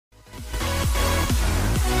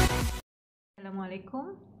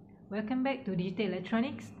Assalamualaikum. Welcome back to Digital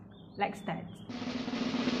Electronics. Let's start.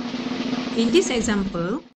 In this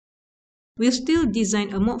example, we'll still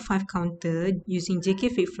design a Mod 5 counter using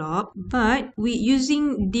JK flip-flop, but we're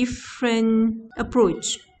using different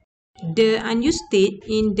approach. The unused state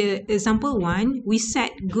in the example 1, we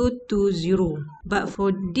set go to 0. But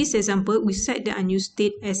for this example, we set the unused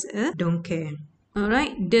state as a don't care.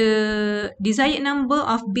 Alright, the desired number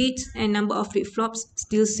of bits and number of flip-flops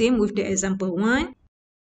still same with the example 1.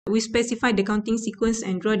 We specify the counting sequence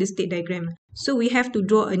and draw the state diagram. So we have to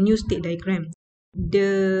draw a new state diagram.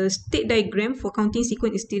 The state diagram for counting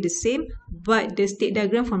sequence is still the same, but the state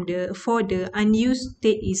diagram for the unused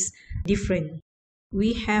state is different.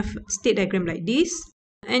 We have state diagram like this,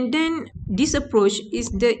 and then this approach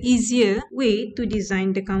is the easier way to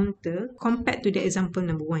design the counter compared to the example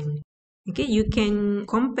number 1. Okay, you can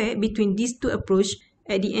compare between these two approaches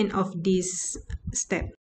at the end of this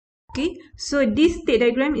step. Okay, so this state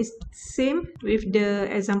diagram is same with the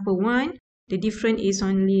example 1. The difference is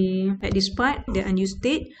only at this part, the unused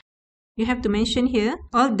state. You have to mention here,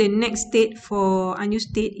 all the next state for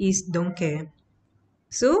unused state is don't care.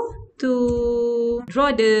 So, to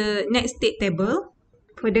draw the next state table,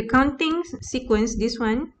 for the counting sequence, this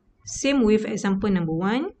one, same with example number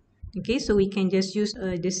 1. Okay, so we can just use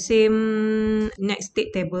the same next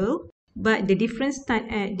state table, but the difference start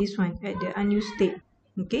at this one, at the unused state.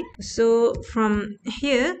 Okay, so from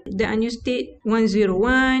here, the unused state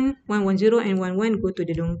 101, 110, and 11 go to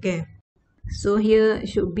the don't care. So here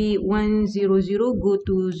should be 100 go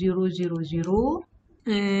to 000,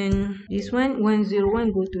 and this one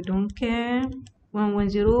 101 go to don't care,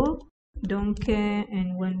 110 don't care,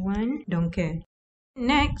 and 11 don't care.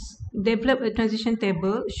 Next, develop a transition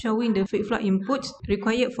table showing the flip-flop inputs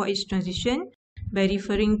required for each transition by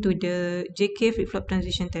referring to the JK flip-flop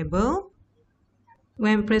transition table.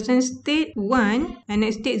 When present state 1 and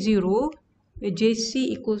next state 0,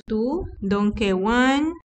 JC equals to don't care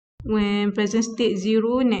 1. When present state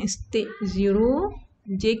 0, next state 0,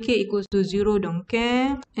 JK equals to 0, don't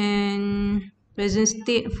care. And present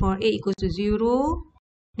state for A equals to 0,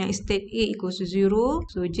 next state A equals to 0,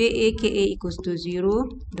 so JA, KA equals to 0,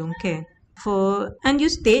 don't care. For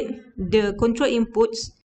unused state, the control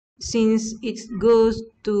inputs, since it goes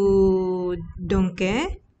to don't care,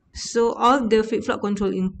 so all the flip-flop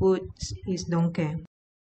control inputs is don't care.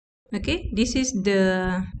 Okay, this is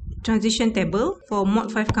the transition table for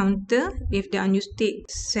Mod 5 counter if the unused state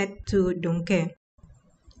set to don't care.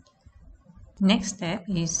 Next step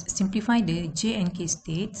is simplify the J and K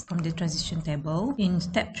states from the transition table in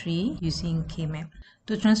step 3 using KMap.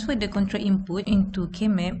 To transfer the control input into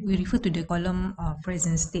KMap, we refer to the column of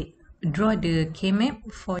present state. Draw the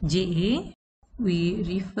KMap for JA. We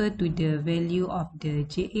refer to the value of the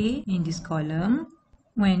JA in this column.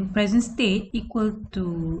 When present state equal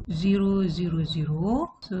to 0, 0,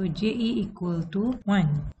 0, so JA equal to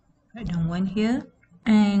 1. Write down 1 here.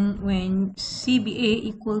 And when CBA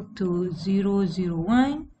equal to 0, 0,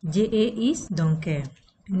 1, JA is don't care.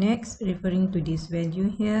 Next, referring to this value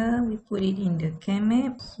here, we put it in the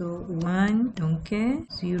KMap. So 1, don't care,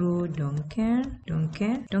 0, don't care, don't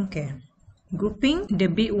care, don't care. Grouping the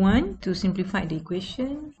bit 1 to simplify the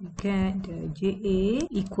equation, we get the JA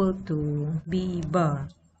equal to B bar.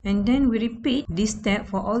 And then we repeat this step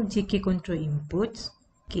for all JK control inputs,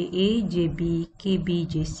 KA, JB, KB,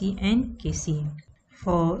 JC, and KC.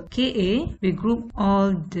 For KA, we group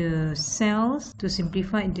all the cells to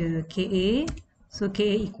simplify the KA. So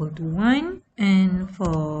KA equal to 1. And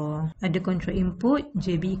for other control input,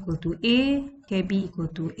 JB equal to A, KB equal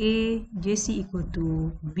to A, JC equal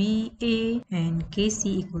to BA, and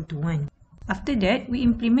KC equal to 1. After that, we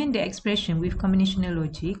implement the expression with combinational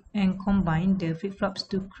logic and combine the flip-flops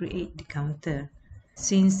to create the counter.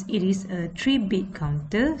 Since it is a 3-bit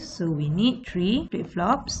counter, so we need 3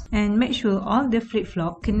 flip-flops, and make sure all the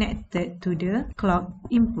flip-flop connected to the clock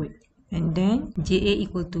input. And then JA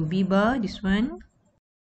equal to B bar, this one,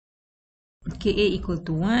 KA equal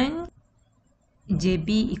to 1, JB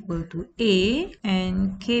equal to A,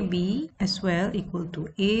 and KB as well equal to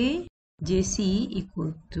A, JC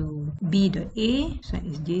equal to B dot A, so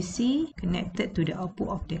it's JC connected to the output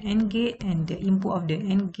of the AND gate, and the input of the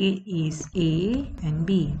AND gate is A and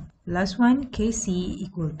B. Last one, KC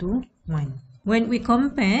equal to 1. When we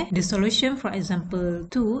compare the solution for example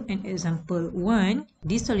 2 and example 1,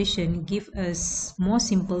 this solution gives us more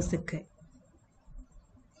simple circuit.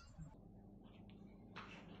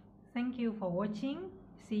 Thank you for watching.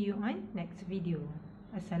 See you on next video.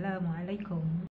 Assalamualaikum.